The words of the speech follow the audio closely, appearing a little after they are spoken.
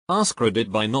AskReddit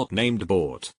by not named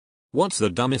bought. What's the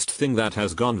dumbest thing that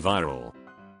has gone viral?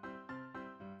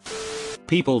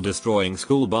 People destroying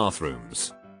school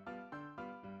bathrooms.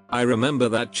 I remember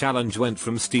that challenge went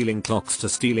from stealing clocks to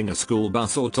stealing a school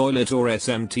bus or toilet or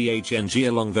SMTHNG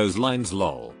along those lines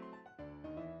lol.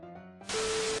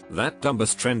 That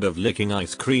dumbest trend of licking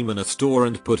ice cream in a store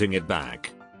and putting it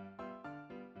back.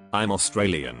 I'm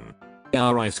Australian.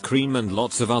 Our ice cream and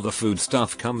lots of other food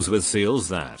stuff comes with seals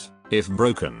that, if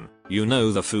broken, you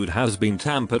know the food has been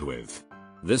tampered with.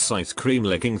 This ice cream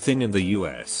licking thing in the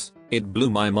US, it blew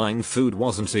my mind. Food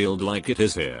wasn't sealed like it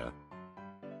is here.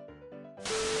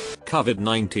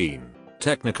 COVID-19,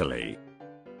 technically.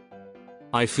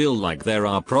 I feel like there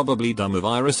are probably dumber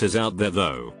viruses out there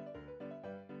though.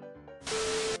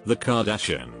 The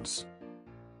Kardashians.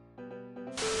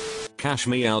 Cash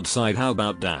me outside, how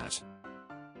about that?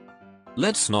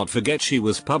 Let's not forget she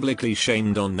was publicly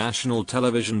shamed on national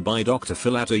television by Dr.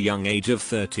 Phil at a young age of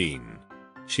 13.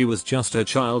 She was just a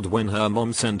child when her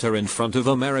mom sent her in front of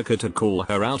America to call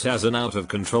her out as an out of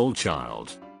control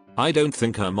child. I don't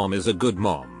think her mom is a good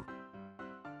mom.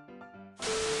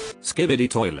 Skibidi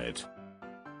toilet.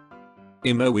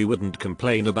 We wouldn't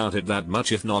complain about it that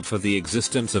much if not for the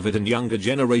existence of it in younger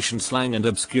generation slang and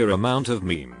obscure amount of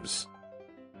memes.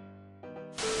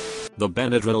 The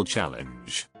Benadryl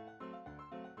challenge.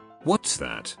 What's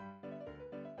that?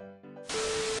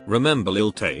 Remember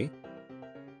Lil Tay?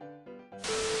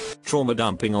 Trauma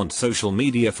dumping on social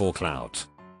media for clout.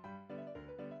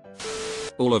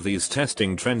 All of these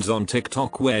testing trends on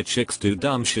TikTok where chicks do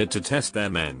dumb shit to test their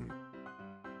men.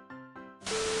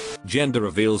 Gender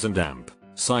reveals and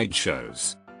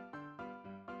sideshows.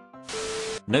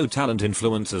 No talent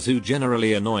influencers who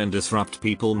generally annoy and disrupt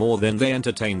people more than they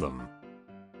entertain them.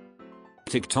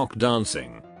 TikTok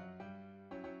dancing.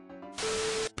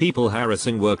 People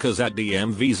harassing workers at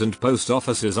DMVs and post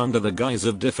offices under the guise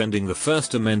of defending the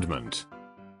First Amendment.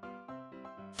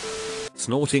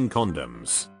 Snorting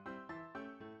condoms.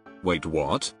 Wait,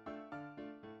 what?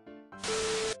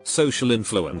 Social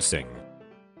influencing.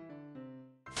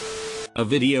 A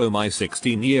video my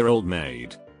 16-year-old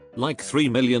made. Like 3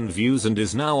 million views and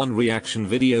is now on reaction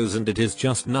videos and it is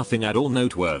just nothing at all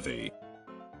noteworthy.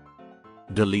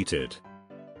 Deleted.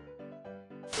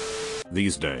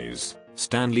 These days,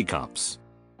 Stanley Cups.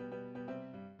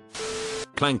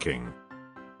 Clanking.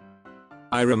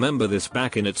 I remember this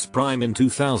back in its prime in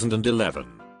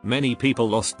 2011. Many people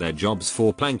lost their jobs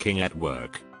for planking at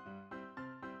work.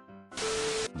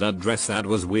 That dress ad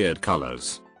was weird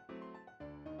colors.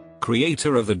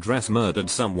 Creator of the dress murdered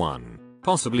someone,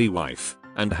 possibly wife,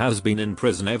 and has been in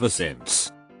prison ever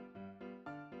since.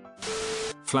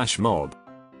 Flash mob.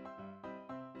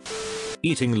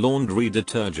 Eating laundry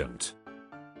detergent.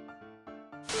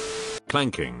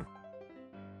 Clanking.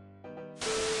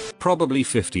 Probably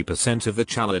 50% of the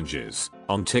challenges,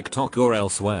 on TikTok or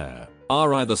elsewhere,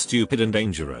 are either stupid and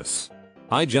dangerous.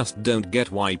 I just don't get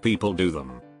why people do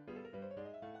them.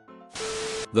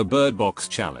 The Bird Box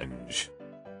challenge.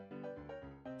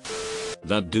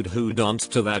 That dude who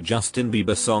danced to that Justin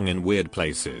Bieber song in weird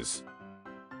places.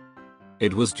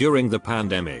 It was during the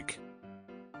pandemic.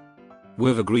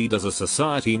 We've agreed as a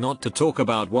society not to talk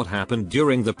about what happened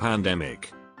during the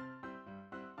pandemic.